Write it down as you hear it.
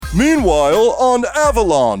Meanwhile, on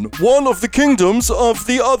Avalon, one of the kingdoms of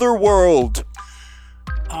the other world.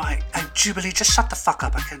 Jubilee, just shut the fuck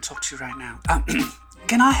up. I can't talk to you right now.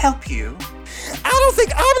 Can I help you? I don't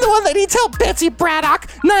think I'm the one that needs help, Betsy Braddock,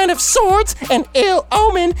 Nine of Swords, and Ill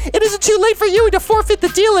Omen. It isn't too late for you to forfeit the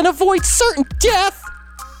deal and avoid certain death.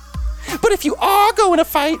 But if you are going to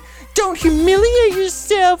fight, don't humiliate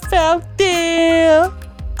yourself out there.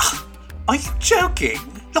 Are you joking?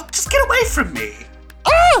 Look, just get away from me.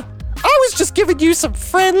 I was just giving you some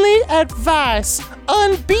friendly advice.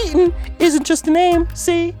 Unbeaten isn't just a name,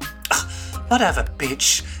 see? Whatever,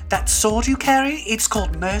 bitch. That sword you carry, it's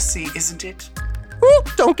called Mercy, isn't it? Well,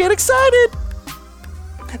 don't get excited.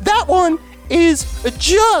 That one is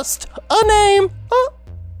just a name. Oh,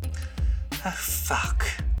 fuck.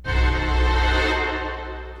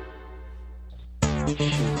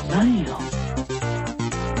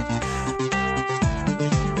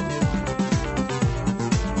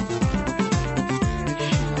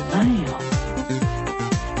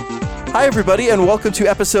 Hi, everybody, and welcome to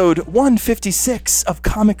episode 156 of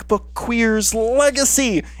Comic Book Queer's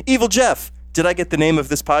Legacy. Evil Jeff, did I get the name of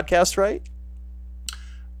this podcast right?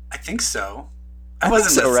 I think so. I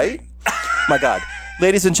wasn't think so, listening. Right? My God.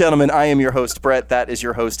 Ladies and gentlemen, I am your host, Brett. That is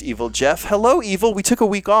your host, Evil Jeff. Hello, Evil. We took a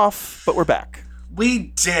week off, but we're back.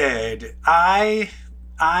 We did. I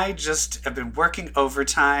just have been working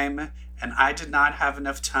overtime, and I did not have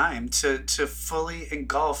enough time to fully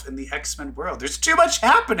engulf in the X-Men world. There's too much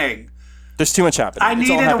happening. There's too much happening. I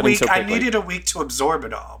needed a week to absorb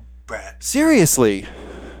it all, Brett. Seriously.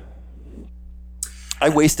 I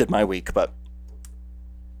wasted my week, but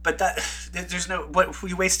there's no, what,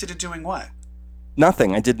 you wasted it doing what?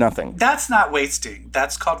 Nothing. I did nothing. That's not wasting.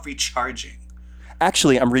 That's called recharging.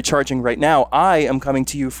 Actually, I'm recharging right now. I am coming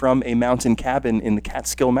to you from a mountain cabin in the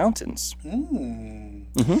Catskill Mountains.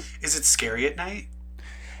 Mm-hmm. Is it scary at night?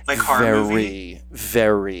 Like horror movie?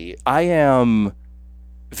 Very. I am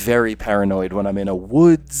very paranoid when I'm in a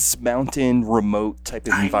woods, mountain, remote type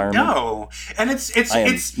of environment. I know. And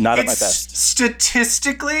it's not at my best.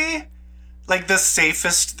 Statistically, like the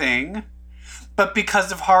safest thing. But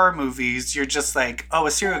because of horror movies, you're just like, oh,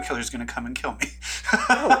 a serial killer's going to come and kill me.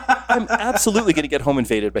 I'm absolutely going to get home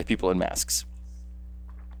invaded by people in masks.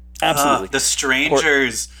 Absolutely. The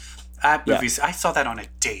Strangers movies. I saw that on a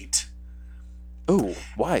date. Oh,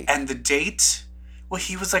 why? And the date, well,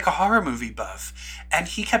 he was like a horror movie buff. And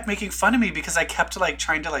he kept making fun of me because I kept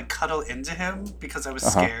trying to cuddle into him because I was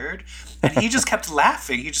scared. And he just kept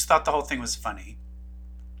laughing. He just thought the whole thing was funny.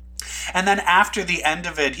 And then after the end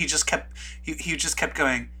of it, he just kept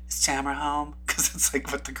going, "Is Tamara home?" Because it's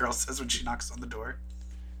like what the girl says when she knocks on the door.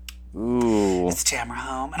 Ooh. "Is Tamara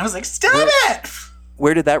home?" And I was like, "Stop it!"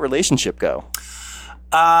 Where did that relationship go?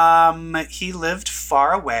 He lived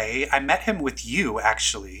far away. I met him with you,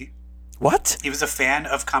 actually. What? He was a fan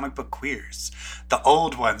of Comic Book Queers, the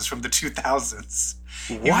old ones from the 2000s.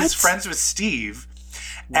 What? He was friends with Steve.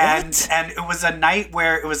 And it was a night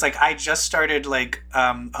where it was I just started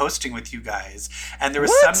hosting with you guys, and there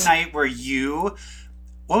was some night where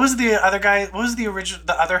what was the other guy? What was the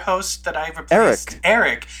other host that I replaced?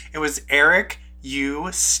 Eric. It was Eric, you,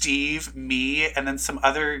 Steve, me, and then some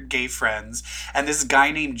other gay friends, and this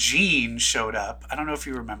guy named Gene showed up. I don't know if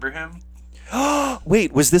you remember him.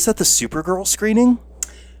 Wait, was this at the Supergirl screening?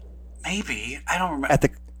 Maybe. I don't remember.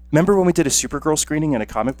 Remember when we did a Supergirl screening in a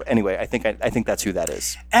comic book? Anyway, I think that's who that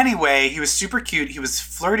is. Anyway, he was super cute. He was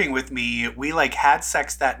flirting with me. We had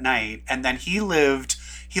sex that night, and then he lived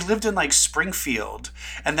in Springfield,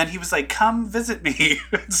 and then he was like, "Come visit me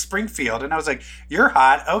in Springfield," and I was like, "You're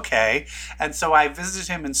hot, okay." And so I visited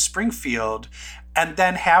him in Springfield, and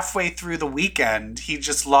then halfway through the weekend, he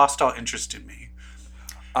just lost all interest in me.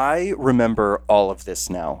 I remember all of this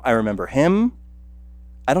now. I remember him.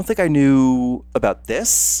 I don't think I knew about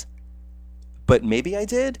this, but maybe I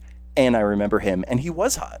did. And I remember him, and he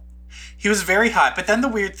was hot. He was very hot. But then the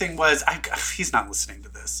weird thing was, he's not listening to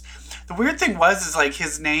this. The weird thing is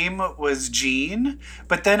his name was Gene.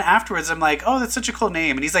 But then afterwards, I'm like, oh, that's such a cool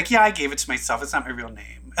name. And he's like, yeah, I gave it to myself. It's not my real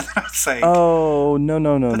name. And I was like, oh,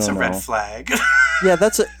 no. That's a red flag. Yeah,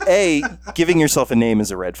 that's giving yourself a name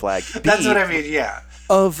is a red flag. B, that's what I mean, yeah.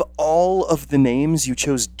 Of all of the names, you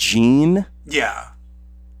chose Gene? Yeah.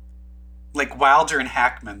 Like Wilder and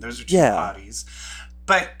Hackman, those are two bodies.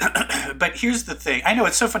 But here's the thing. I know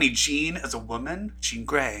it's so funny. Jean as a woman, Jean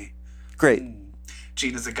Grey. Great.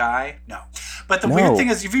 Jean as a guy, no. But the weird thing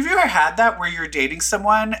is, have you ever had that where you're dating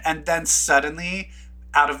someone and then suddenly,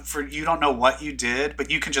 you don't know what you did, but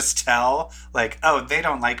you can just tell, oh, they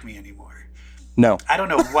don't like me anymore. No. I don't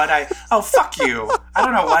know what oh, fuck you. I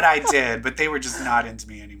don't know what I did, but they were just not into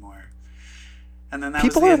me anymore. And then that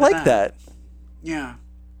People was the are end of like that. Yeah.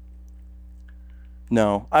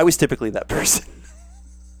 No, I was typically that person.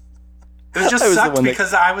 It just I was the sucked one that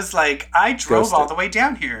because I was like, I drove all ghosted. the way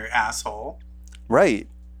down here, asshole. Right.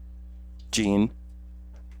 Gene.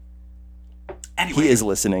 Anyway. He is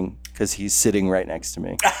listening because he's sitting right next to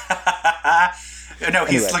me. No,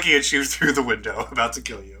 he's Anyway. looking at you through the window, about to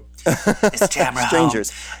kill you. It's Tamara.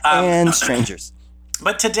 Strangers. And strangers.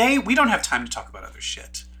 But today, we don't have time to talk about other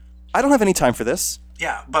shit. I don't have any time for this.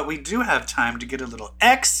 Yeah, but we do have time to get a little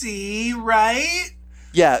Xy, right?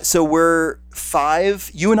 Yeah, so we're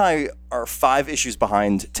 5. You and I are 5 issues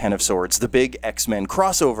behind 10 of Swords, the big X-Men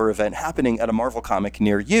crossover event happening at a Marvel comic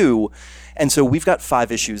near you. And so we've got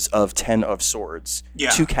 5 issues of 10 of Swords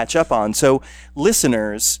to catch up on. So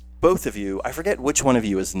listeners, both of you, I forget which one of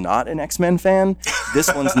you is not an X-Men fan.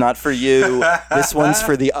 This one's not for you. This one's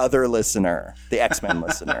for the other listener, the X-Men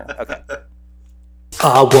listener. Okay.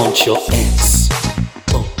 I want your X.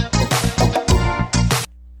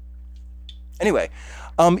 Anyway,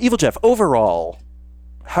 Evil Jeff, overall,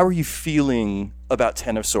 how are you feeling about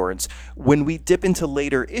 10 of Swords? When we dip into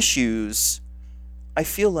later issues, I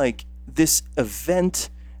feel like this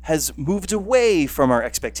event has moved away from our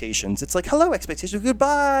expectations. It's like, hello, expectations.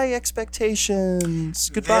 Goodbye, expectations.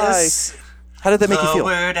 Goodbye. How did that make you feel?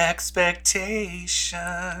 Lowered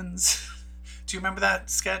expectations. Do you remember that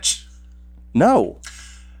sketch? No.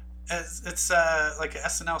 It's like an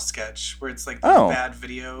SNL sketch where it's like Oh. bad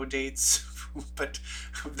video dates, but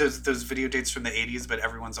those video dates from the 80s, but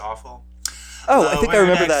everyone's awful. Oh, I think I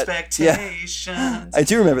remember that. Yeah, Expectations. I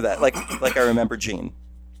do remember that. Like I remember Gene.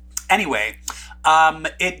 Anyway,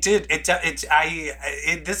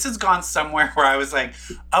 this has gone somewhere where I was like,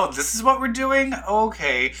 oh, this is what we're doing?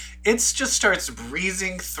 Okay. It just starts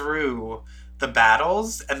breezing through the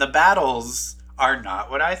battles, and the battles are not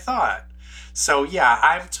what I thought. So yeah,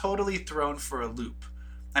 I'm totally thrown for a loop.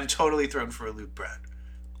 Brad.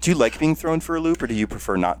 Do you like being thrown for a loop, or do you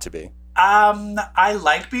prefer not to be? I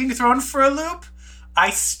like being thrown for a loop.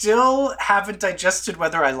 I still haven't digested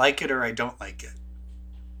whether I like it or I don't like it.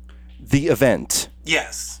 The event.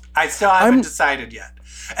 Yes. I still haven't decided yet.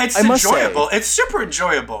 It's enjoyable. It's super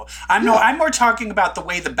enjoyable. I'm more talking about the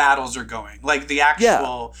way the battles are going. Like the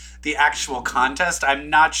actual contest. I'm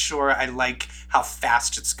not sure I like how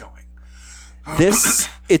fast it's going. This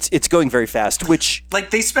it's going very fast, which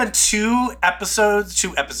Like they spent 2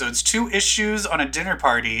 issues on a dinner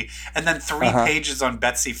party and then 3 pages on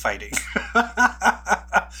Betsy fighting.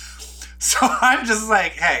 So I'm just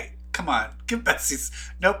like, hey, come on, give Betsy's.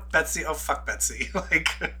 Nope, Betsy. Oh, fuck Betsy. Like,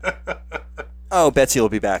 oh, Betsy will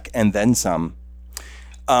be back, and then some.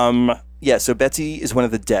 Yeah, so Betsy is one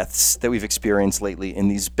of the deaths that we've experienced lately in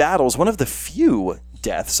these battles. One of the few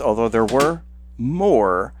deaths, although there were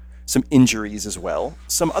more, some injuries as well,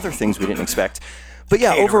 some other things we didn't expect. But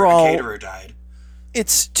yeah, overall, the caterer died.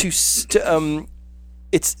 it's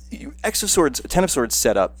X of Swords, 10 of Swords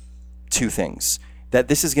set up 2 things. That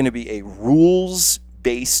this is going to be a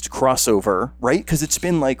rules-based crossover, right? Because it's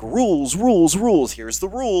been like rules. Here's the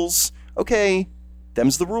rules. Okay,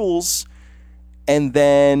 them's the rules. And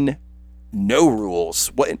then no rules.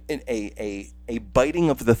 What a biting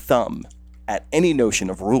of the thumb at any notion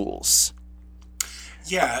of rules.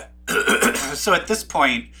 Yeah. So at this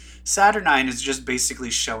point, Saturnine is just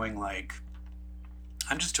basically showing like,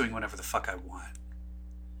 I'm just doing whatever the fuck I want.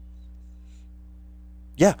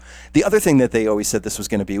 Yeah. The other thing that they always said this was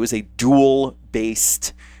going to be was a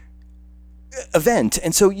duel-based event.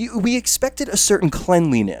 And so we expected a certain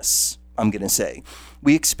cleanliness, I'm going to say.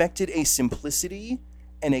 We expected a simplicity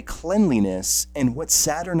and a cleanliness, and what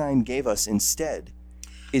Saturnine gave us instead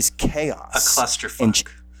is chaos. A clusterfuck.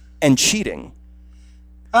 And cheating.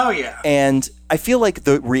 Oh, yeah. And I feel like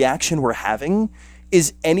the reaction we're having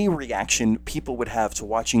is any reaction people would have to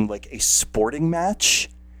watching like a sporting match,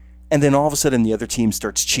 and then all of a sudden the other team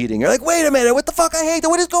starts cheating. You're like, wait a minute, what the fuck? I hate that.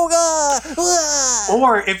 What is going on? Ah!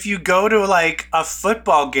 Or if you go to like a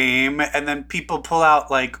football game and then people pull out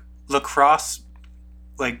like lacrosse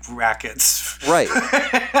like rackets. Right.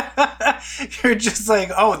 You're just like,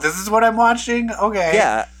 oh, this is what I'm watching? Okay.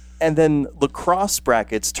 Yeah. And then lacrosse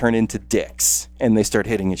brackets turn into dicks, and they start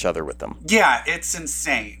hitting each other with them. Yeah, it's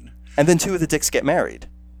insane. And then 2 of the dicks get married.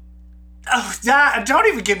 Oh, don't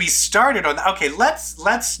even get me started on that. Okay, let's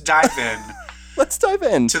dive in. Let's dive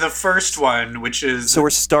in to the first one, which is So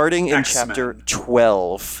we're starting in X-Men. chapter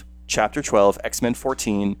 12. Chapter 12, X-Men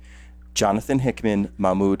 14, Jonathan Hickman,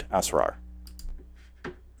 Mahmoud Asrar.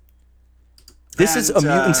 This is a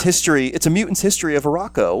mutant's history. It's a mutant's history of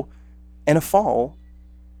Arakko and a fall.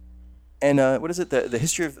 And what is it? The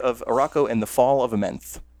history of Arakko and the fall of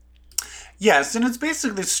Amenth. Yes, and it's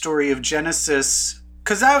basically the story of Genesis.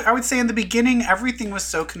 Because I would say in the beginning, everything was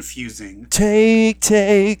so confusing.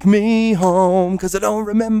 Take me home, because I don't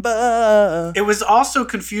remember. It was also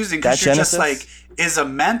confusing because you're Genesis? just like, is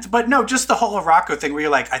Amenth? But no, just the whole Arakko thing where you're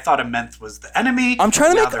like, I thought Amenth was the enemy. I'm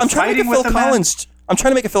trying to Now make they're a fighting Phil with Amenth. Collins. I'm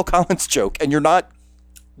trying to make a Phil Collins joke, and you're not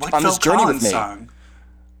What on Phil this journey Collins with me. song?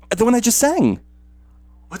 The one I just sang.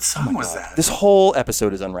 What song was that? This whole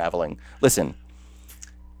episode is unraveling. Listen.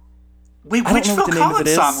 Wait, I don't which know Phil what the name of it Collins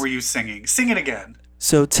is. song were you singing? Sing it again.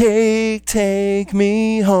 So take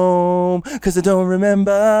me home, because I don't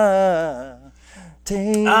remember. Oh,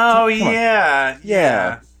 come on. yeah.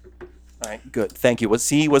 Yeah. All right, good. Thank you.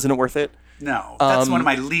 Wasn't it worth it? No, that's one of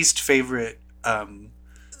my least favorite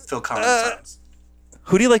Phil Collins songs.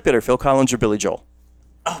 Who do you like better, Phil Collins or Billy Joel?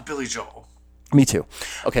 Oh, Billy Joel. Me too.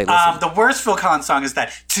 Okay, listen. The worst Phil Collins song is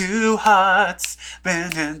that two hearts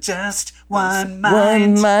been just one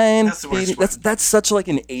mind. One mind. That's the worst beating- one. That's such like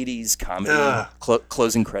an 80s comedy Ugh.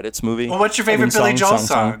 closing credits movie. Well, what's your favorite Ending Billy Joel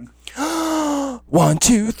song? 1,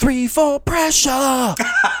 2, 3, 4, pressure.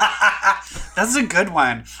 That's a good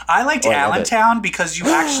one. I liked Oh, I love it. Allentown because you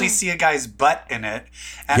actually see a guy's butt in it.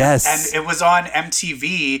 And, Yes. And it was on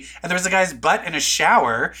MTV, and there was a guy's butt in a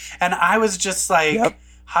shower, and I was just like, Yep.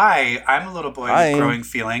 hi, I'm a little boy Hi. with growing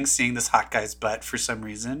feelings, seeing this hot guy's butt for some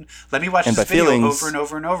reason. Let me watch And this by video feelings- over and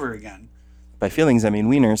over and over again. By feelings, I mean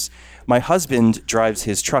wieners. My husband drives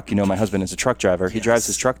his truck. You know, my husband is a truck driver. He drives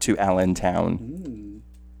his truck to Allentown.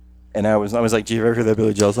 And I was like, do you ever hear that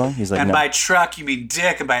Billy Joel song? He's like, And no. by truck, you mean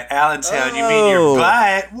dick, and by Allentown, you mean your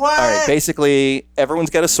butt. What? All right, basically, everyone's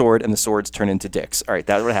got a sword, and the swords turn into dicks. All right,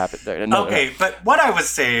 that's what happened. No, Okay, but what I was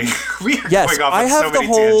saying, we are Yes, going off I on have so the many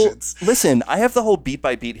whole. tangents. Listen, I have the whole beat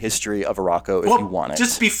by beat history of Arakko. If you want it,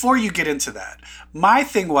 Just before you get into that, my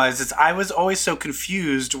thing was I was always so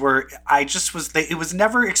confused where I just was. It was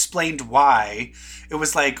never explained why. It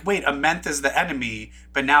was like, wait, Amenth is the enemy,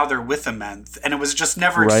 but now they're with Amenth, and it was just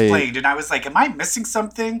never Right. explained. And I was like, am I missing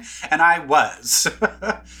something? And I was.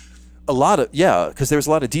 a lot of because there's a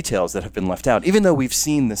lot of details that have been left out. Even though we've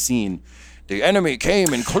seen the scene, the enemy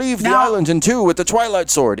came and cleaved the Now- island in two with the Twilight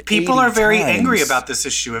Sword. People 80 are very times. angry about this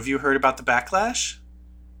issue. Have you heard about the backlash?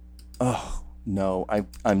 No,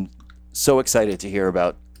 I'm so excited to hear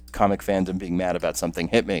about comic fandom being mad about something.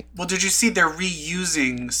 Hit me. Well, did you see they're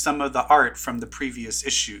reusing some of the art from the previous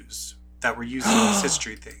issues that were using this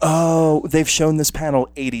history thing? Oh, they've shown this panel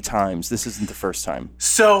 80 times. This isn't the first time.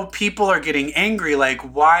 So people are getting angry, like,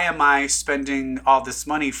 why am I spending all this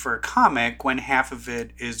money for a comic when half of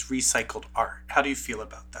it is recycled art? How do you feel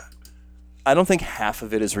about that? I don't think half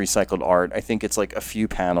of it is recycled art. I think it's like a few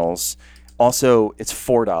panels. Also, it's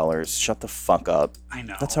 $4. Shut the fuck up. I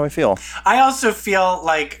know. That's how I feel. I also feel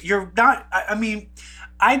like you're not, I mean,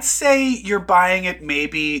 I'd say you're buying it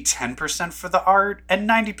maybe 10% for the art and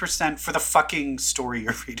 90% for the fucking story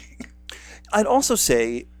you're reading. I'd also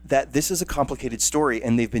say that this is a complicated story,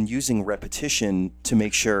 and they've been using repetition to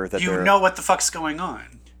make sure that You they're... know what the fuck's going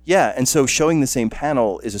on. Yeah, and so showing the same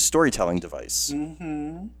panel is a storytelling device.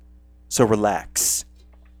 Mm-hmm. So relax.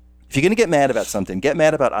 If you're going to get mad about something, get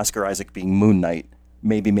mad about Oscar Isaac being Moon Knight,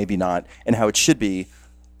 maybe, maybe not, and how it should be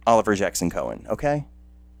Oliver Jackson Cohen, okay?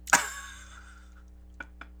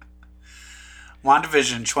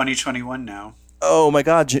 WandaVision 2021 now. Oh my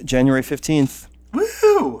God, January 15th.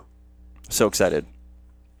 Woohoo! So excited.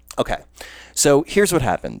 Okay, so here's what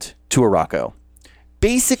happened to Arakko.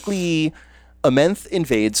 Basically, Amenth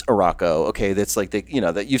invades Arakko. Okay, that's like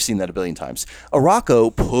that you've seen that a billion times.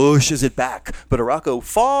 Arakko pushes it back, but Arakko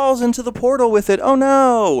falls into the portal with it. Oh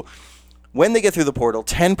no! When they get through the portal,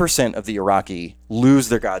 10% of the Iraqi lose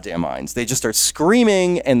their goddamn minds. They just start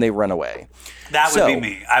screaming and they run away. That would So- be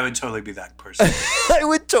me. I would totally be that person. I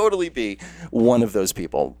would totally be one of those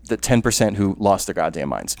people, the 10% who lost their goddamn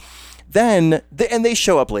minds. Then, and they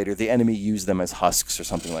show up later. The enemy used them as husks or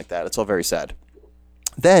something like that. It's all very sad.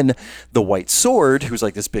 Then the White Sword, who's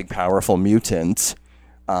like this big, powerful mutant,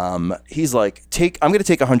 he's like, I'm going to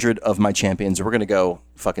take 100 of my champions, and we're going to go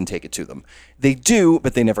fucking take it to them. They do,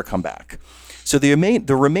 but they never come back. So the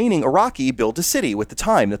remaining Iraqi build a city with the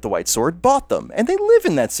time that the White Sword bought them, and they live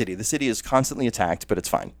in that city. The city is constantly attacked, but it's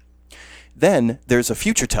fine. Then there's a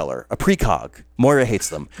future teller, a precog. Moira hates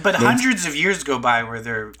them. But hundreds of years go by where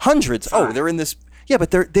they're Hundreds. Oh, fine. they're in this. Yeah,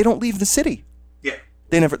 but they don't leave the city. yeah.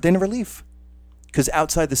 They never leave. Because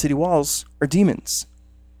outside the city walls are demons.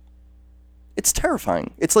 It's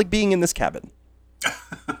terrifying. It's like being in this cabin.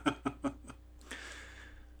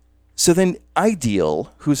 So then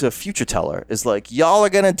Ideal, who's a future teller, is like, y'all are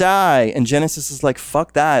going to die. And Genesis is like,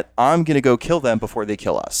 fuck that. I'm going to go kill them before they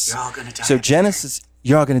kill us. You're all gonna die So up Genesis,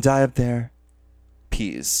 you're all going to die up there.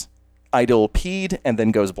 Peas. idol peed and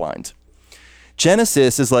then goes blind.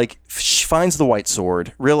 Genesis is like, she finds the white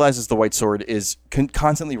sword, realizes the white sword is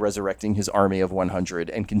constantly resurrecting his army of 100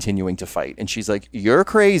 and continuing to fight. And she's like, you're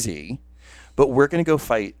crazy, but we're going to go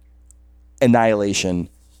fight Annihilation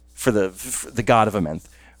for the god of Amenth,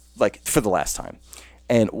 like for the last time.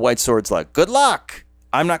 And white sword's like, good luck.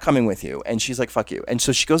 I'm not coming with you. And she's like, fuck you. And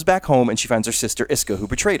so she goes back home and she finds her sister Iska, who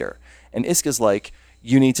betrayed her. And Iska's like,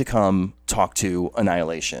 you need to come talk to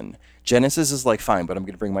Annihilation. Genesis is like, fine, but I'm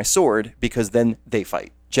going to bring my sword, because then they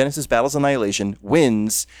fight. Genesis battles Annihilation,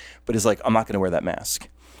 wins, but is like, I'm not going to wear that mask.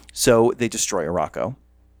 So they destroy Arakko.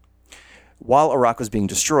 While Arakko's being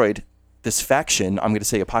destroyed, this faction, I'm going to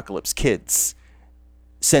say Apocalypse Kids,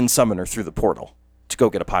 send Summoner through the portal to go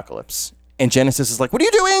get Apocalypse. And Genesis is like, what are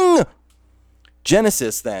you doing?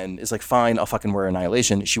 Genesis then is like, fine, I'll fucking wear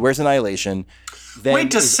Annihilation. She wears Annihilation. Then wait,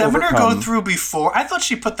 does Summoner go through before? I thought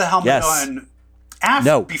she put the helmet on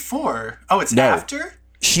before. Oh, it's after?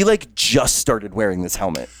 She like just started wearing this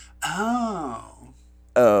helmet.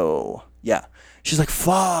 Oh, yeah. She's like,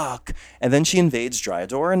 fuck. And then she invades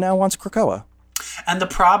Dryador and now wants Krakoa. And the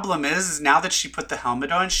problem is now that she put the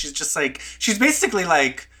helmet on, she's just like, she's basically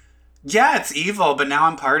like, yeah, it's evil, but now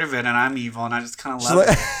I'm part of it and I'm evil and I just kind of love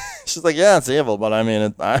it. She's like, yeah, it's evil, but I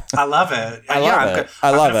mean, I love it. I love it.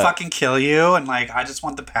 I'm gonna fucking kill you, and like, I just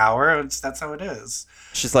want the power. That's how it is.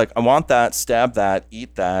 She's like, I want that, stab that,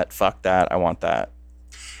 eat that, fuck that, I want that.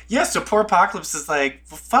 Yeah, so poor Apocalypse is like,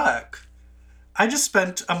 well, fuck. I just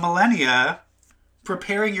spent a millennia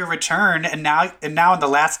preparing your return, and now in the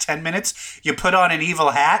last 10 minutes, you put on an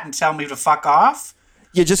evil hat and tell me to fuck off?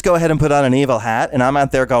 You just go ahead and put on an evil hat, and I'm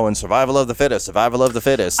out there going, survival of the fittest,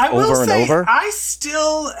 over and over. I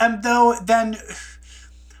still am, though, then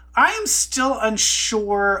I am still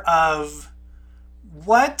unsure of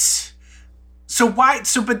what.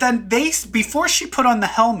 But then before she put on the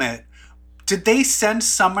helmet, did they send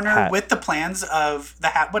Summoner with the plans of the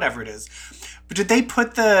hat, whatever it is? But did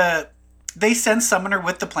they send Summoner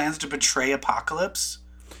with the plans to betray Apocalypse?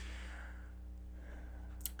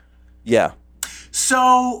 Yeah.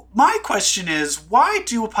 So my question is, why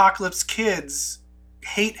do Apocalypse Kids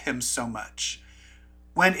hate him so much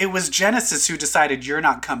when it was Genesis who decided you're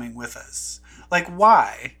not coming with us? Like,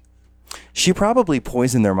 why? She probably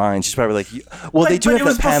poisoned their minds. She's probably like, well, they do have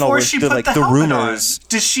that panel where they're like, the rumors.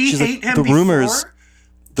 Did she hate him the before?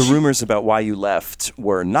 Rumors about why you left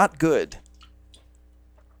were not good.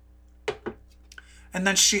 And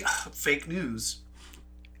then fake news.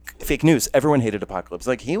 Fake news. Everyone hated Apocalypse.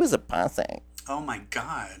 Like, he was a pussy. Oh my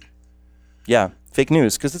God. Yeah, fake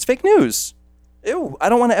news, because it's fake news. Ew, I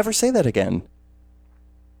don't want to ever say that again.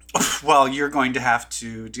 Well, you're going to have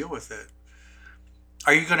to deal with it.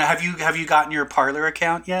 Are you gonna have you gotten your Parler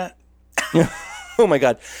account yet? Oh my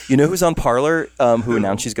God! You know who's on Parler? Who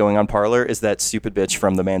announced she's going on Parler is that stupid bitch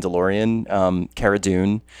from The Mandalorian, Cara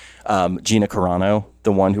Dune, Gina Carano,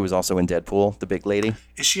 the one who was also in Deadpool, the big lady.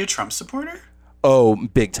 Is she a Trump supporter? Oh,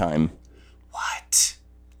 big time. What?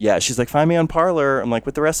 Yeah, she's like, find me on Parler. I'm like,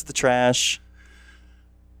 with the rest of the trash.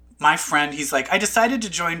 My friend, he's like, I decided to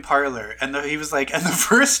join Parler, and he was like, and the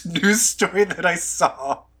first news story that I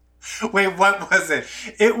saw. Wait, what was it?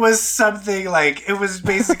 It was something like, it was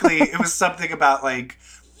something about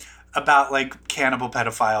cannibal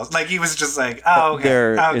pedophiles. Like, he was just like, oh,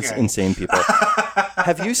 okay. It's insane people.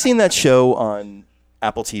 Have you seen that show on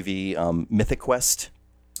Apple TV, Mythic Quest?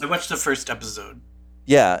 I watched the first episode.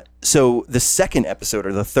 Yeah, so the second episode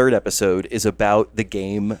or the third episode is about the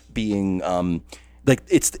game being,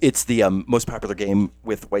 it's the most popular game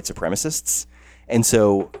with white supremacists. And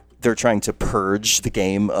so they're trying to purge the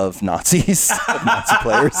game of Nazis, of Nazi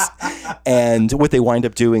players. And what they wind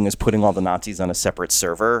up doing is putting all the Nazis on a separate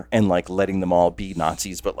server and like letting them all be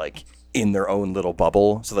Nazis, but like in their own little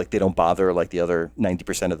bubble. So like they don't bother like the other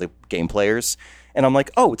 90% of the game players. And I'm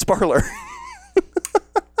like, oh, it's Parler.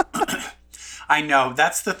 I know,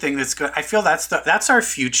 that's the thing that's good. I feel that's our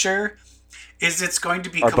future. Is it's going to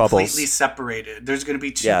be our completely bubbles. Separated. There's going to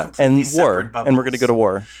be two completely separate war, bubbles. and we're going to go to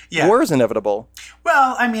war. Yeah. War is inevitable.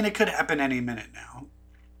 Well, I mean, it could happen any minute now.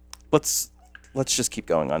 Let's just keep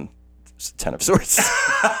going on Ten of Swords.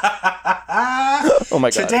 Oh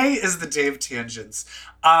my God. Today is the day of tangents.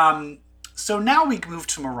 So now we move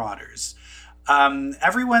to Marauders.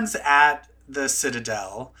 Everyone's at the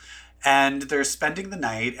Citadel, and they're spending the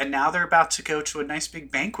night, and now they're about to go to a nice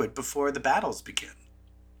big banquet before the battles begin.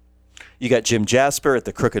 You got Jim Jasper at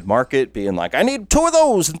the Crooked Market being like, I need 2 of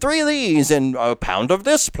those and 3 of these and a pound of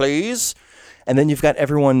this, please. And then you've got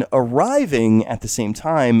everyone arriving at the same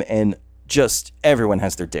time, and just everyone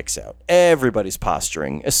has their dicks out. Everybody's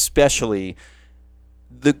posturing, especially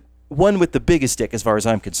the one with the biggest dick, as far as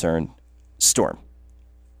I'm concerned, Storm.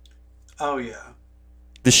 Oh, yeah.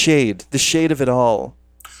 The shade of it all.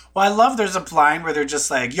 Well, I love there's a line where they're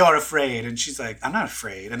just like, you're afraid. And she's like, I'm not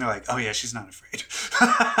afraid. And they're like, oh, yeah, she's not afraid.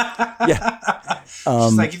 Yeah.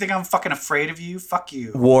 She's like, you think I'm fucking afraid of you? Fuck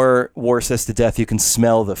you. War says to Death, you can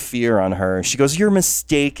smell the fear on her. She goes, you're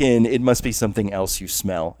mistaken. It must be something else you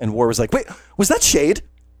smell. And War was like, wait, was that shade?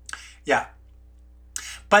 Yeah.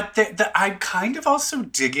 But I'm kind of also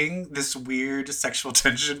digging this weird sexual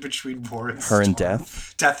tension between War and Her Storm. and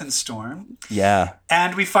Death. Death and Storm. Yeah.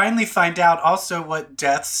 And we finally find out also what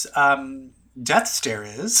Death's death stare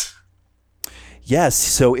is. Yes.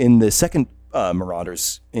 So in the second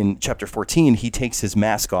Marauders, in chapter 14, he takes his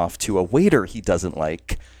mask off to a waiter he doesn't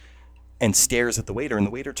like and stares at the waiter, and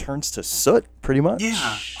the waiter turns to soot, pretty much.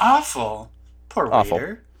 Yeah. Awful. Poor Awful.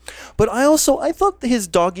 waiter. But I thought his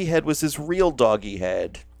doggy head was his real doggy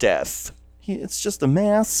head, Death. It's just a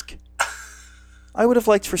mask. I would have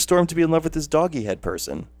liked for Storm to be in love with this doggy head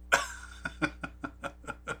person.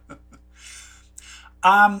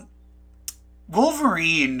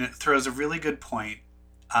 Wolverine throws a really good point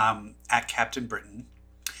at Captain Britain.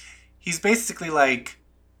 He's basically like,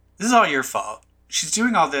 this is all your fault. She's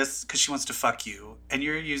doing all this because she wants to fuck you, and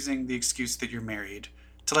you're using the excuse that you're married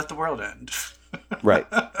to let the world end. Right.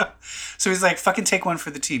 So he's like, fucking take one for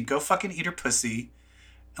the team. Go fucking eat her pussy.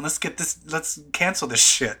 And let's cancel this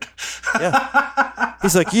shit. Yeah.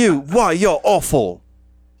 He's like, you're awful.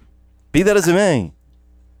 Be that as it may.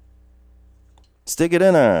 Stick it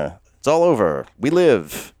in her. It's all over. We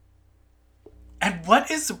live. And what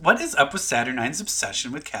is up with Saturnine's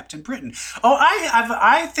obsession with Captain Britain? Oh,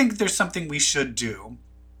 I think there's something we should do.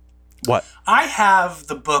 What? I have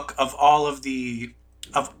the book of all of the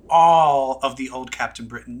old Captain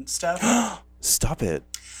Britain stuff. Stop it.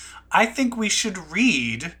 I think we should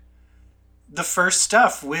read the first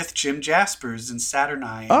stuff with Jim Jaspers and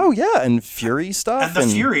Saturnine. Oh, yeah, and Fury stuff. And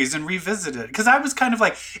the Furies and revisit it. Because I was kind of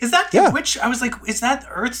like, is that which? I was like, is that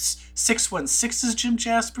Earth's 616's Jim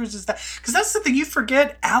Jaspers? Is that? Because that's the thing you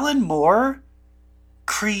forget. Alan Moore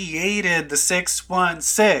created the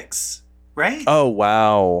 616, right? Oh,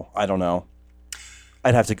 wow. I don't know.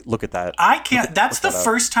 I'd have to look at that. I can't. That's the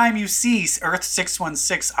first time you see Earth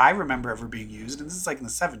 616 I remember ever being used, and this is like in the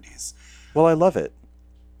 70s. Well, I love it.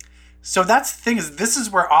 So that's the thing is, this is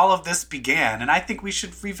where all of this began, and I think we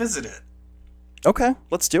should revisit it. Okay,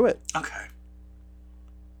 let's do it. Okay.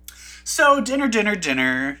 So dinner. Dinner,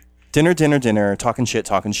 talking shit.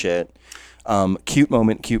 Cute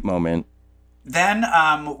moment. Then,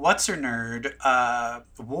 what's her nerd?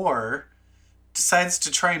 War decides to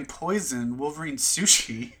try and poison Wolverine's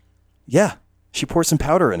sushi. Yeah, she pours some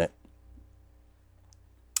powder in it.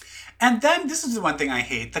 And then, this is the one thing I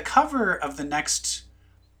hate. The cover of the next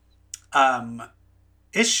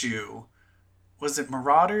issue, was it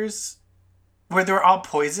Marauders? Where they were all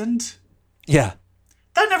poisoned? Yeah.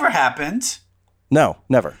 That never happened. No,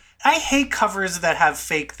 never. I hate covers that have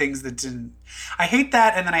fake things that didn't. I hate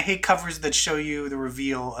that, and then I hate covers that show you the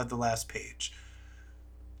reveal of the last page.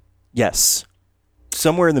 Yes.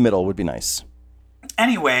 Somewhere in the middle would be nice.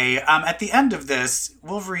 Anyway, at the end of this,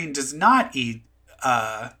 Wolverine does not eat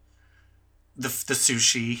the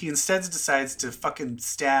sushi. He instead decides to fucking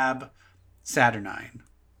stab Saturnine.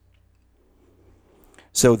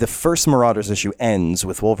 So the first Marauders issue ends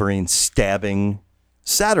with Wolverine stabbing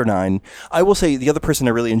Saturnine. I will say the other person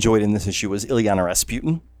I really enjoyed in this issue was Illyana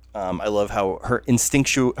Rasputin. I love how her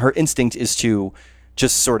instinct is to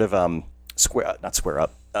just sort of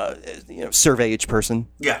survey each person.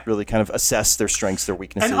 Yeah. Really kind of assess their strengths, their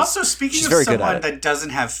weaknesses. And also, speaking of someone that doesn't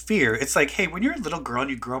have fear, it's like, hey, when you're a little girl and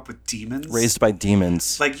you grow up with demons, raised by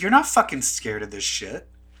demons, like, you're not fucking scared of this shit.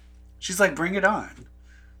 She's like, bring it on.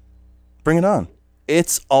 Bring it on.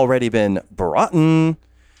 It's already been brought in.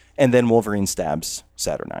 And then Wolverine stabs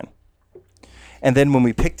Saturnine. And then when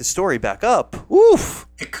we pick the story back up,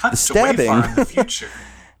 it cuts to way far in the future.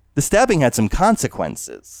 The stabbing had some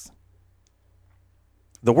consequences.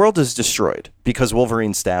 The world is destroyed because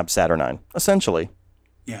Wolverine stabbed Saturnine, essentially.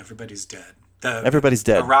 Yeah, everybody's dead. Everybody's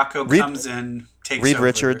dead. Rocco comes in, takes Reed over.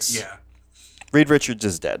 Richards. Yeah. Reed Richards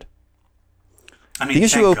is dead. I mean, the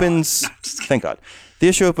issue opens. No, thank God. The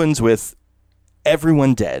issue opens with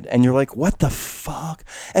everyone dead, and you're like, what the fuck?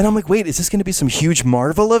 And I'm like, wait, is this going to be some huge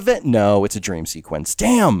Marvel event? No, it's a dream sequence.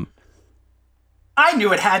 Damn. I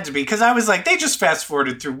knew it had to be, because I was like, they just fast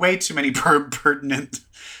forwarded through way too many pertinent,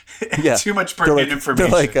 too much pertinent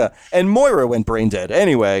information. They're like, and Moira went brain dead.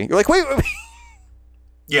 Anyway, you're like, wait.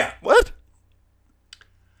 Yeah. What?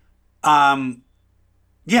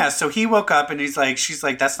 Yeah, so he woke up and she's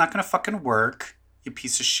like, that's not going to fucking work, you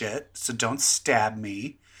piece of shit, so don't stab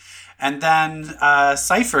me. And then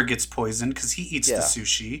Cypher gets poisoned because he eats the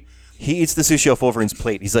sushi. He eats the sushi off Wolverine's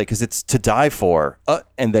plate. He's like, because it's to die for.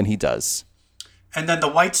 And then he does. And then the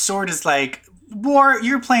White Sword is like, War,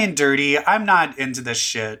 you're playing dirty. I'm not into this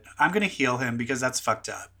shit. I'm going to heal him because that's fucked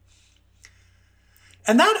up.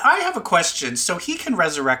 And that, I have a question. So he can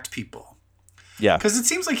resurrect people. Yeah. Because it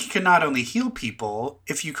seems like he can not only heal people,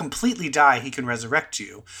 if you completely die, he can resurrect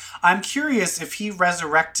you. I'm curious if he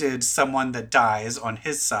resurrected someone that dies on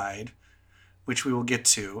his side, which we will get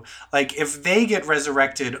to. Like, if they get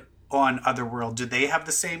resurrected on Otherworld, do they have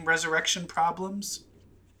the same resurrection problems?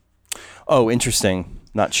 Oh, interesting.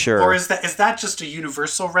 Not sure. Or is that just a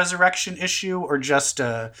universal resurrection issue, or just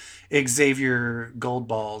a Xavier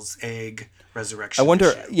Goldball's egg resurrection? I wonder.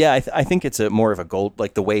 issue? Yeah, I think it's a more of a gold,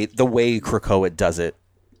 like the way Krakoa does it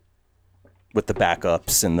with the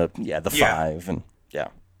backups and the 5 and yeah.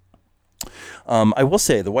 I will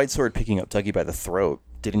say the White Sword picking up Dougie by the throat,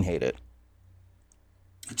 didn't hate it.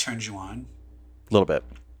 It turns you on. A little bit.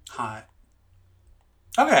 Hot.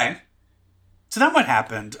 Okay. So then what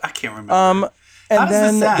happened? I can't remember. And How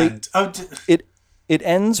does this end? It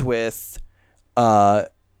ends with. Do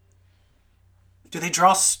they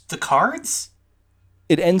draw the cards?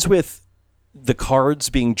 It ends with the cards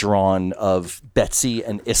being drawn of Betsy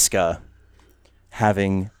and Iska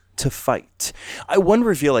having to fight. One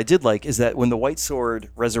reveal I did like is that when the White Sword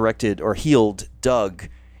resurrected or healed Doug,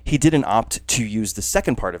 he didn't opt to use the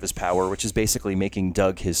second part of his power, which is basically making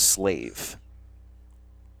Doug his slave.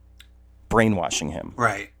 Brainwashing him.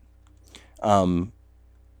 Right.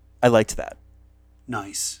 I liked that.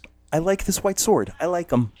 Nice. I like this White Sword. I like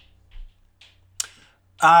him.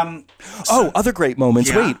 Other great moments.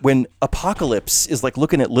 Yeah. Wait, when Apocalypse is like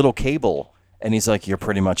looking at little Cable and he's like, "You're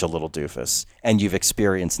pretty much a little doofus and you've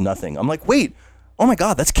experienced nothing." I'm like, wait, oh my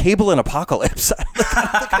God, that's Cable and Apocalypse. I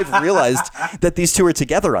don't think I've realized that these two are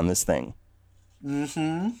together on this thing.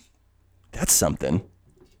 Mm-hmm. That's something.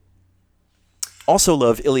 Also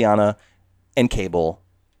love Illyana and Cable.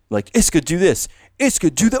 Like, Iska, do this.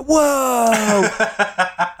 Iska, do that. Whoa!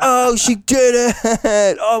 Oh, she did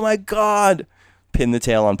it! Oh my God! Pin the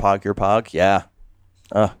tail on Pog Your Pog. Yeah.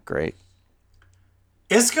 Oh, great.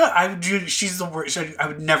 Iska, she's the worst. I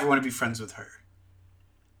would never want to be friends with her.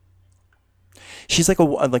 She's like a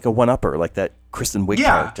one-upper, like that Kristen Wiig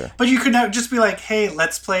character. But you could just be like, "Hey,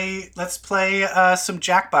 let's play some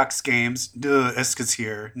Jackbox games." Duh, Iska's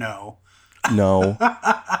here. No. No.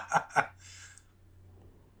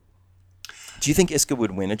 Do you think Iska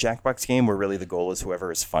would win a Jackbox game where really the goal is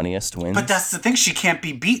whoever is funniest wins? But that's the thing. She can't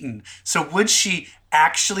be beaten. So would she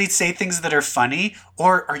actually say things that are funny,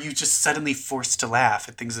 or are you just suddenly forced to laugh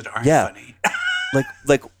at things that aren't funny?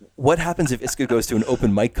 like what happens if Iska goes to an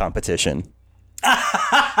open mic competition?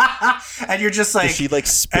 And you're just like, does she like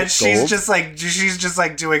spit and she's gold? she's just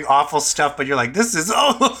like doing awful stuff, but you're like, this is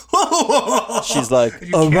She's like,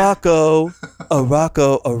 a Rocco.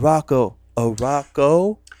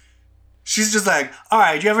 She's just like, all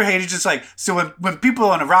right, you ever hated just like, so when people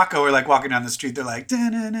on Morocco are like walking down the street, they're like,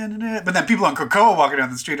 "Da-na-na-na-na," but then people on Krakoa walking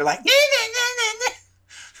down the street are like, "Na-na-na-na-na."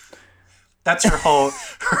 That's her whole.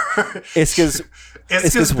 Iska's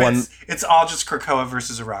one. It's all just Krakoa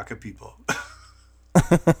versus Araka people.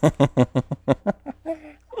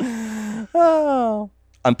 Oh.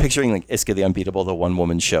 I'm picturing like Iska the Unbeatable, the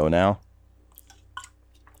one-woman show now.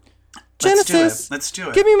 Genesis, Let's do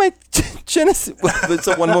it. Give me my Genesis. It's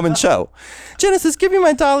a one-woman show. Genesis, give me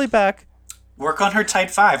my dolly back. Work on her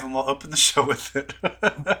tight 5 and we'll open the show with it.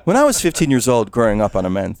 When I was 15 years old, growing up on a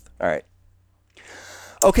menth. All right.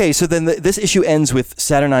 Okay, so then this issue ends with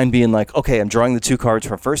Saturnine being like, okay, I'm drawing the two cards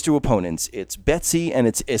from first two opponents. It's Betsy and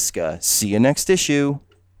it's Iska. See you next issue.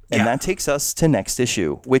 And that takes us to next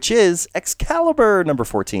issue, which is Excalibur number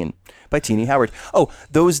 14 by Tini Howard. Oh,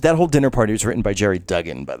 that whole dinner party was written by Jerry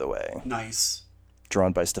Duggan, by the way. Nice.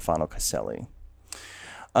 Drawn by Stefano Caselli.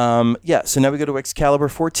 So now we go to Excalibur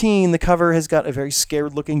 14. The cover has got a very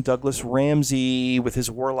scared-looking Douglas Ramsey with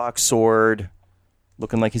his warlock sword,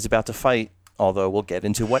 looking like he's about to fight. Although we'll get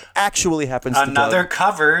into what actually happens to Doug. Another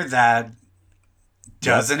cover that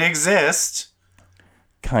doesn't exist.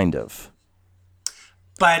 Kind of.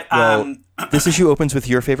 But this issue opens with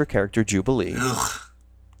your favorite character, Jubilee.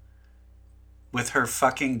 With her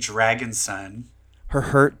fucking dragon son. Her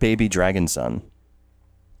hurt baby dragon son.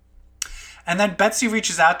 And then Betsy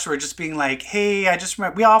reaches out to her just being like, hey, I just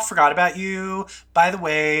remember, we all forgot about you. By the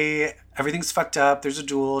way, everything's fucked up. There's a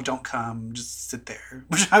duel. Don't come. Just sit there.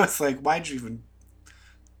 Which I was like, why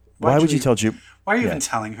would you tell Jubilee? Why are you even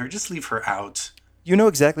telling her? Just leave her out. You know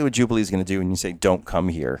exactly what Jubilee's going to do when you say, don't come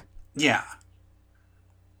here. Yeah.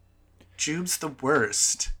 Jube's the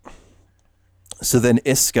worst. So then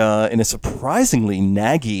Iska, in a surprisingly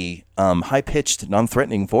naggy, high-pitched,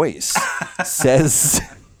 non-threatening voice, says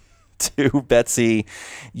to Betsy,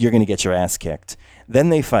 "You're going to get your ass kicked." Then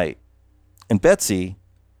they fight. And Betsy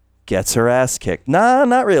gets her ass kicked. Nah,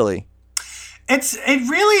 not really. It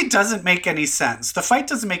really doesn't make any sense. The fight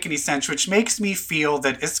doesn't make any sense, which makes me feel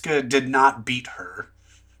that Iska did not beat her.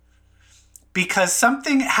 Because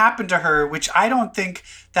something happened to her, which I don't think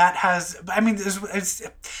that has... I mean, it's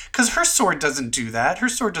because her sword doesn't do that. Her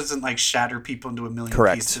sword doesn't, like, shatter people into a million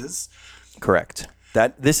pieces. Correct.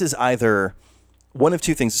 This is either one of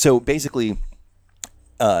two things. So basically,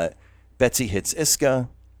 Betsy hits Iska,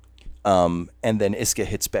 and then Iska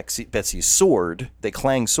hits Betsy's sword. They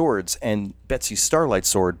clang swords, and Betsy's Starlight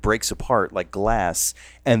sword breaks apart like glass,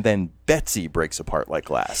 and then Betsy breaks apart like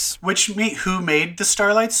glass. Who made the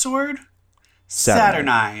Starlight sword?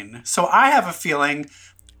 Saturnine. So I have a feeling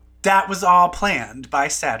that was all planned by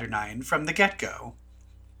Saturnine from the get-go.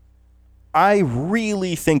 I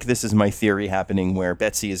really think this is my theory happening, where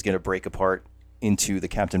Betsy is going to break apart into the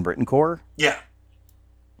Captain Britain Corps. Yeah.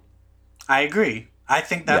 I agree. I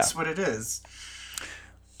think that's what it is.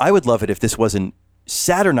 I would love it if this wasn't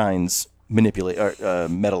Saturnine's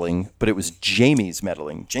meddling, but it was Jamie's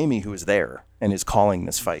meddling. Jamie, who is there and is calling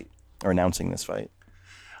this fight or announcing this fight.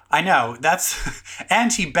 I know.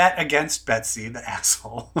 And he bet against Betsy, the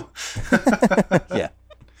asshole. Yeah.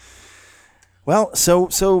 Well,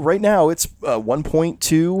 so right now it's 1 point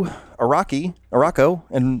to Arakko,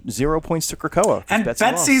 and 0 points to Krakoa. And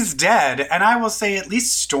Betsy's dead. And I will say at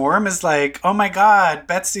least Storm is like, oh my God,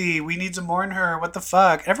 Betsy, we need to mourn her. What the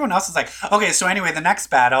fuck? Everyone else is like, okay, so anyway, the next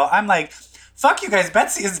battle, I'm like, fuck you guys,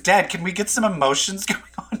 Betsy is dead. Can we get some emotions going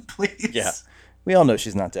on, please? Yeah. We all know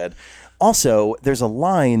she's not dead. Also, there's a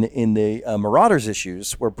line in the Marauders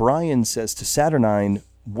issues where Brian says to Saturnine,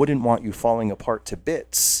 "Wouldn't want you falling apart to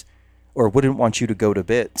bits," or "Wouldn't want you to go to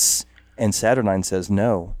bits." And Saturnine says,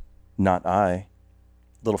 "No, not I."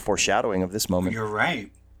 Little foreshadowing of this moment. You're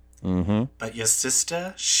right. Mm-hmm. But your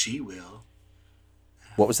sister, she will.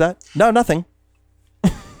 What was that? No, nothing.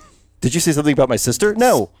 Did you say something about my sister?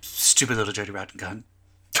 No. Stupid little dirty rotten gun.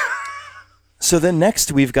 So then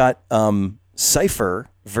next we've got Cypher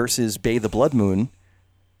versus Bay the Blood Moon,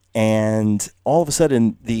 and all of a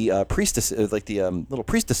sudden the priestesses, like the little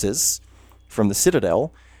priestesses from the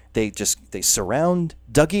Citadel, they surround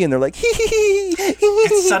Dougie and they're like, hee hee hee.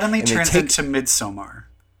 It suddenly turns into Midsommar.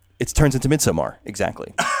 It turns into Midsommar,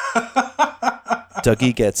 exactly.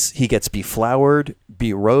 Dougie gets beflowered,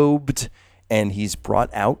 berobed, and he's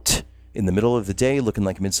brought out in the middle of the day looking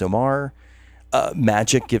like Midsommar.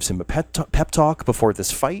 Magic gives him a pep talk before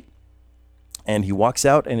this fight. And he walks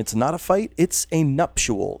out, and it's not a fight, it's a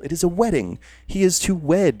nuptial. It is a wedding. He is to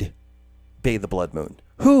wed Bay the Blood Moon,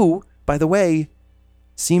 who, by the way,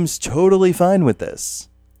 seems totally fine with this.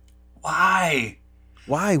 Why?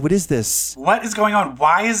 Why? What is this? What is going on?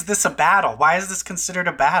 Why is this a battle? Why is this considered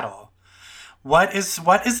a battle? What is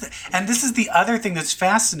and this is the other thing that's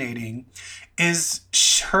fascinating, is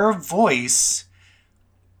her voice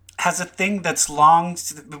has a thing that's long.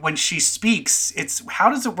 When she speaks,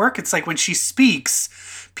 how does it work? It's like when she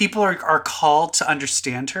speaks, people are called to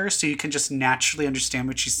understand her, so you can just naturally understand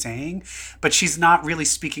what she's saying, but she's not really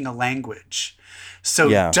speaking a language.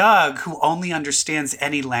 So Doug, who only understands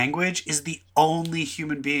any language, is the only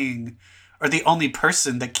human being or the only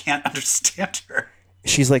person that can't understand her.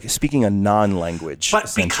 She's like speaking a non-language.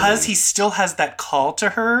 But because he still has that call to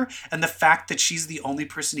her, and the fact that she's the only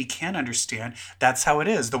person he can understand, that's how it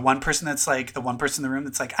is. The one person in the room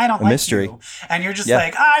that's like, I don't like mystery. You. And you're just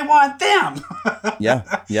like, I want them.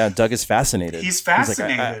 Yeah. Doug is fascinated. He's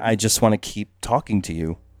fascinated. He's like, I just want to keep talking to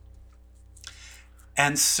you.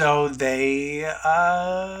 And so they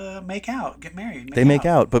make out, get married. They make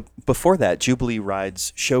out. But before that, Jubilee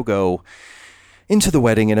rides Shogo into the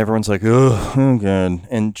wedding, and everyone's like, oh God.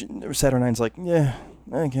 And Saturnine's like, yeah,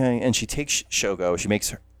 okay. And she takes Shogo. She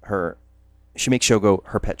makes Shogo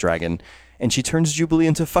her pet dragon, and she turns Jubilee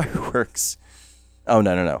into fireworks. Oh,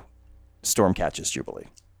 no. Storm catches Jubilee.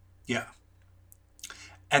 Yeah.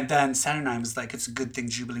 And then Saturnine was like, it's a good thing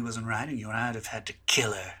Jubilee wasn't riding you, and I'd have had to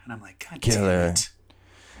kill her. And I'm like, God damn it.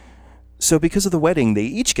 So because of the wedding, they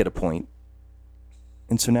each get a point.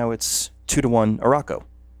 And so now it's 2-1 Arakko.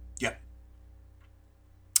 Yep.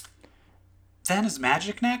 Then is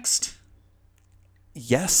Magic next?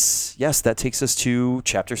 Yes, that takes us to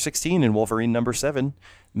Chapter 16 in Wolverine number 7.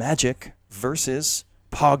 Magic versus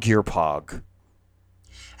Pog-Your-Pog.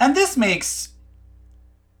 And this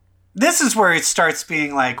is where it starts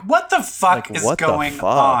being like, what the fuck is going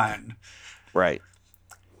on? Right.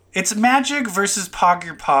 It's Magic versus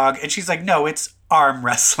Pog-Your-Pog, and she's like, no, it's arm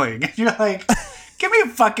wrestling. And you're like, Give me a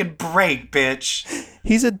fucking break, bitch.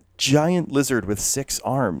 He's a giant lizard with 6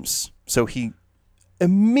 arms. So he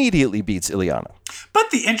immediately beats Ileana.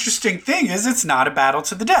 But the interesting thing is it's not a battle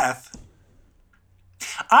to the death.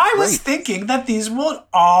 I was thinking that these were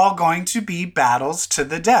all going to be battles to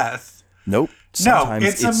the death. Nope. Sometimes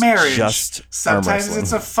it's a marriage. Just sometimes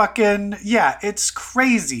it's a fucking, it's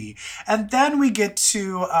crazy. And then we get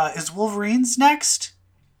to, is Wolverine's next?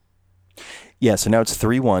 Yeah, so now it's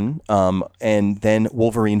 3-1. And then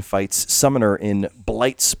Wolverine fights Summoner in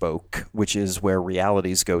Blightspoke, which is where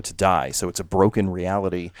realities go to die. So it's a broken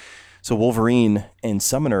reality. So Wolverine and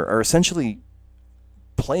Summoner are essentially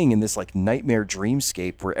playing in this like nightmare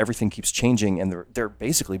dreamscape where everything keeps changing and they're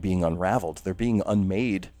basically being unraveled. They're being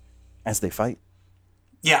unmade as they fight.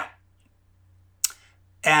 Yeah.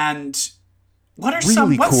 And what are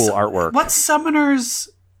really cool artwork. What's Summoner's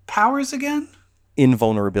powers again?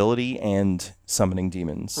 Invulnerability and summoning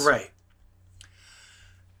demons. Right.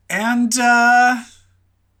 And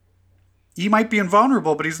he might be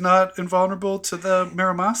invulnerable, but he's not invulnerable to the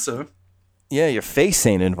Muramasa. Yeah, your face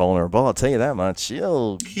ain't invulnerable, I'll tell you that much. He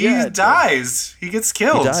dies. He gets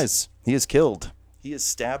killed. He dies. He is killed. He is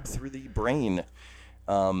stabbed through the brain.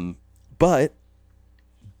 But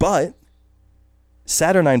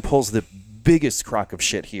Saturnine pulls the biggest crock of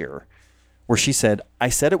shit here, where she said, I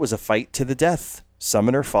said it was a fight to the death.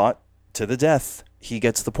 Summoner fought to the death. He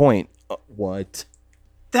gets the point. What?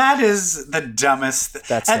 That is the dumbest.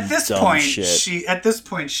 That's at this point, shit. At this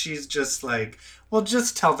point, she's just like, well,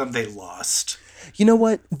 just tell them they lost. You know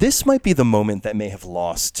what? This might be the moment that may have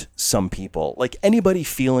lost some people. Like anybody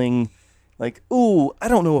feeling like, ooh, I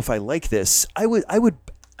don't know if I like this. I would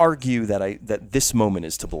argue that this moment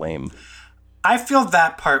is to blame. I feel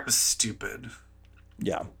that part was stupid.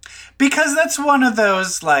 Yeah. Because that's one of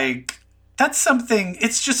those, like, that's something,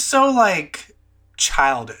 it's just so, like,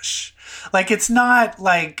 childish. Like, it's not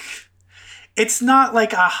like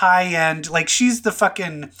a high-end, like, she's the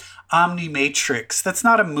fucking Omnimatrix. That's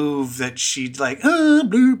not a move that she'd, like, but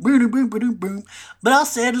I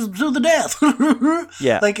said it was to the death.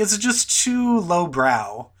 Yeah. Like, it's just too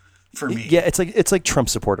lowbrow for me. Yeah, it's like Trump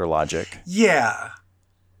supporter logic. Yeah.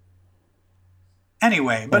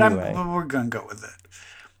 Anyway, but we're going to go with it.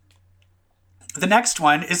 The next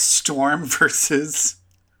one is Storm versus...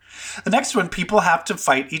 The next one, people have to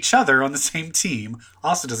fight each other on the same team.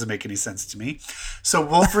 Also doesn't make any sense to me. So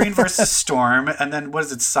Wolverine versus Storm, and then what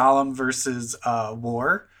is it, Solemn versus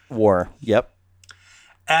War? War, yep.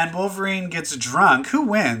 And Wolverine gets drunk. Who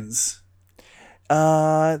wins?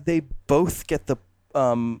 They both get the...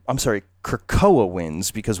 I'm sorry, Krakoa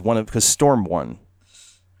wins because Storm won.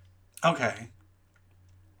 Okay.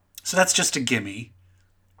 So that's just a gimme.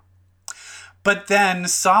 But then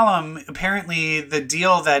Solemn, apparently the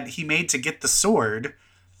deal that he made to get the sword,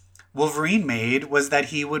 Wolverine made, was that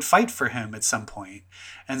he would fight for him at some point.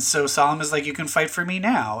 And so Solemn is like, you can fight for me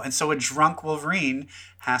now. And so a drunk Wolverine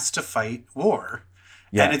has to fight War.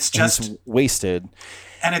 Yeah, and it's just... he's wasted.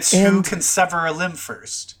 And it's who can sever a limb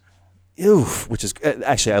first. Oof, which is...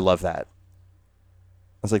 Actually, I love that.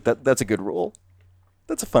 I was like, that's a good rule.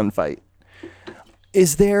 That's a fun fight.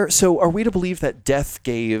 So are we to believe that Death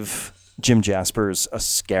gave Jim Jaspers a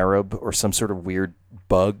scarab or some sort of weird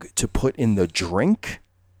bug to put in the drink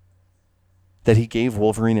that he gave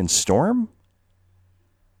Wolverine and Storm?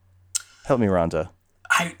 Help me, Rhonda.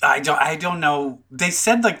 I don't know. They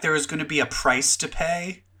said like there was going to be a price to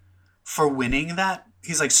pay for winning that.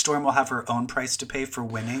 He's like, Storm will have her own price to pay for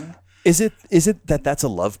winning. Is it that that's a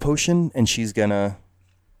love potion and she's gonna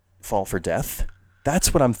fall for Death?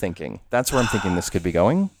 That's what I'm thinking. That's where I'm thinking this could be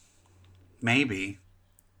going. Maybe.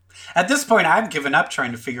 At this point, I've given up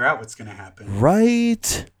trying to figure out what's going to happen.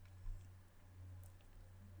 Right.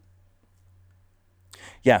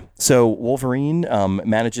 Yeah. So Wolverine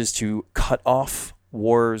manages to cut off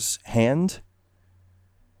War's hand.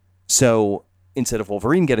 So instead of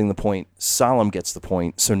Wolverine getting the point, Solemn gets the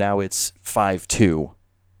point. So now it's 5-2,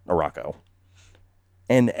 Arakko.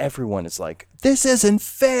 And everyone is like, this isn't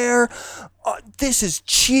fair. This is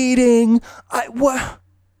cheating. What?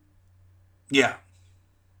 Yeah.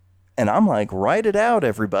 And I'm like, write it out,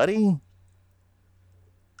 everybody.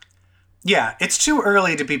 Yeah, it's too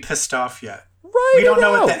early to be pissed off yet. We don't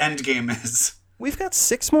know what the end game is. We've got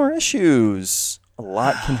 6 more issues. A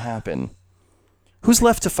lot can happen. Who's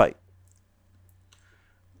left to fight?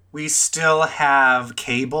 We still have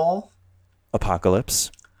Cable.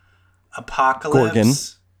 Apocalypse.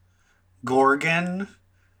 Gorgon.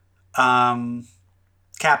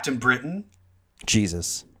 Captain Britain.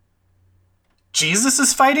 Jesus. Jesus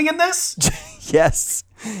is fighting in this? Yes.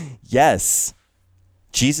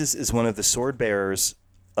 Jesus is one of the sword bearers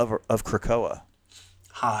of Krakoa.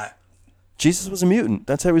 Hot. Jesus was a mutant.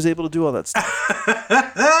 That's how he was able to do all that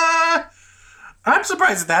stuff. I'm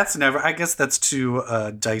surprised that's never. I guess that's too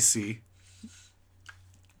dicey.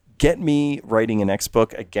 Get me writing an X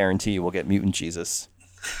book. I guarantee you will get Mutant Jesus.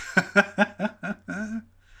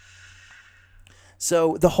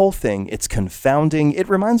 So the whole thing, it's confounding. It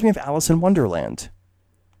reminds me of Alice in Wonderland.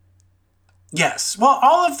 Yes. Well,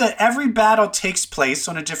 every battle takes place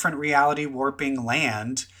on a different reality warping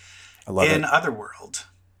land I love in it. Otherworld.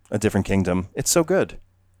 A different kingdom. It's so good.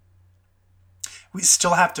 We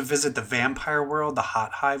still have to visit the vampire world, the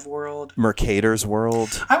hot hive world. Mercator's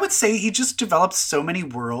world. I would say he just developed so many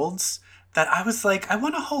worlds that I was like, I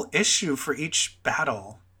want a whole issue for each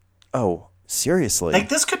battle. Oh, seriously? Like,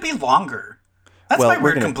 this could be longer. That's Well, my we're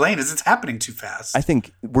weird gonna- complaint is it's happening too fast. I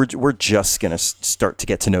think we're just gonna start to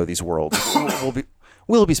get to know these worlds.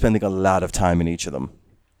 We'll be spending a lot of time in each of them.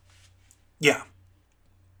 Yeah.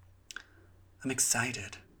 I'm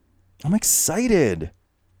excited. I'm excited.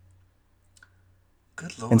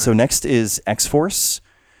 Good Lord. And so next is X-Force.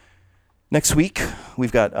 Next week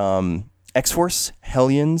we've got X-Force,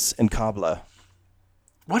 Hellions, and Kabla.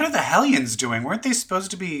 What are the Hellions doing? Weren't they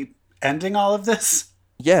supposed to be ending all of this?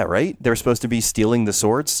 Yeah, right? They were supposed to be stealing the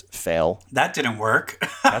swords. Fail. That didn't work.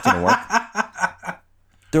 That didn't work.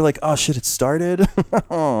 They're like, oh shit, it started.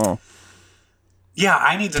 Yeah,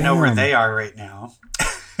 I need to know where they are right now.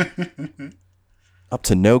 Up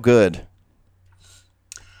to no good.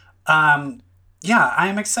 Yeah, I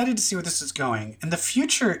am excited to see where this is going. In the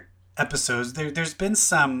future episodes, there's been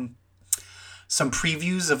some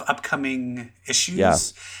previews of upcoming issues. Yeah,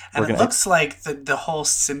 and it looks like the whole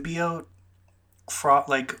symbiote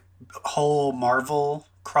whole Marvel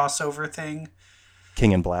crossover thing.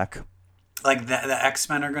 King in Black. Like the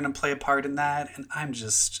X-Men are going to play a part in that, and I'm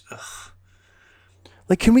just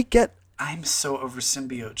Like, can we get I'm so over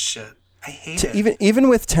symbiote shit. I hate to it. even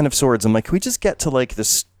with Ten of Swords? I'm like, can we just get to like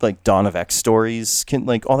this like Dawn of X stories? Can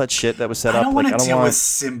like all that shit that was set I up? don't want Like, to deal with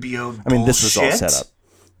symbiote. I mean, this was all bullshit. set up.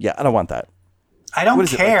 Yeah, I don't want that. I don't What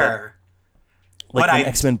is it, like care. Like But when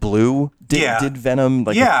X-Men Blue did Venom.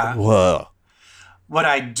 Like, Yeah. whoa. What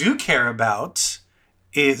I do care about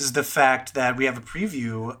is the fact that we have a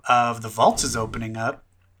preview of the Vault is opening up.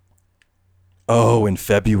 Oh, in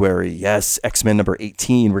February, yes, X-Men number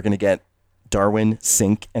 18. We're gonna get Darwin,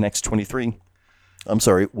 Sync, and X-23. I'm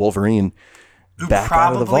sorry, Wolverine. Who Back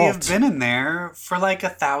out of the probably have vault. been in there for like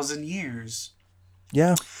 1,000 years.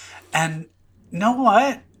 Yeah. And you know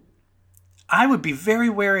what? I would be very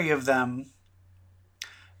wary of them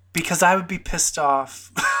because I would be pissed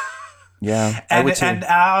off. Yeah, I would too. And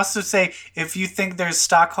I also say, if you think there's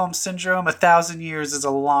Stockholm Syndrome, 1,000 years is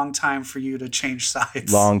a long time for you to change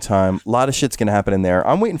sides. Long time. A lot of shit's gonna happen in there.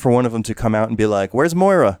 I'm waiting for one of them to come out and be like, "Where's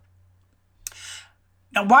Moira?"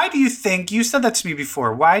 Now, why do you think, you said that to me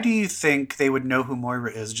before, why do you think they would know who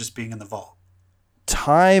Moira is just being in the vault?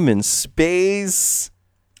 Time and space.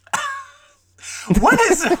 What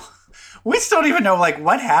is it? We still don't even know, like,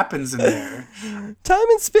 what happens in there. Time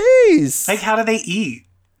and space. Like, how do they eat?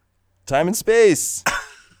 Time and space.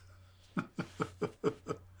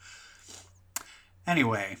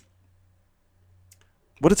 Anyway.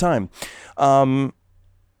 What a time.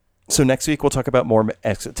 So next week we'll talk about more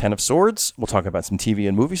Ten of Swords. We'll talk about some TV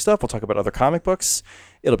and movie stuff. We'll talk about other comic books.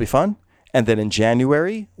 It'll be fun. And then in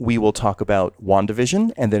January, we will talk about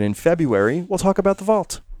WandaVision. And then in February, we'll talk about The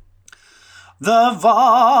Vault. The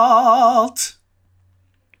Vault!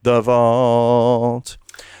 The Vault.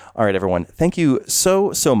 All right, everyone. Thank you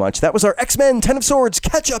so much. That was our X-Men Ten of Swords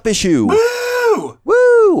catch-up issue. Woo!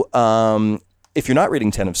 Woo! If you're not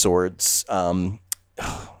reading Ten of Swords,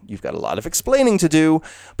 you've got a lot of explaining to do.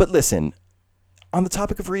 But listen, on the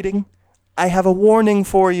topic of reading, I have a warning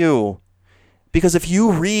for you. Because if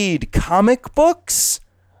you read comic books,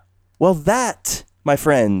 well, that, my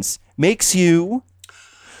friends, makes you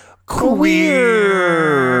queer.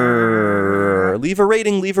 Leave a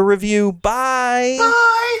rating, leave a review. Bye.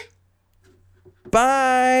 Bye!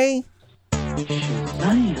 Bye.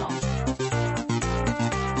 Damn.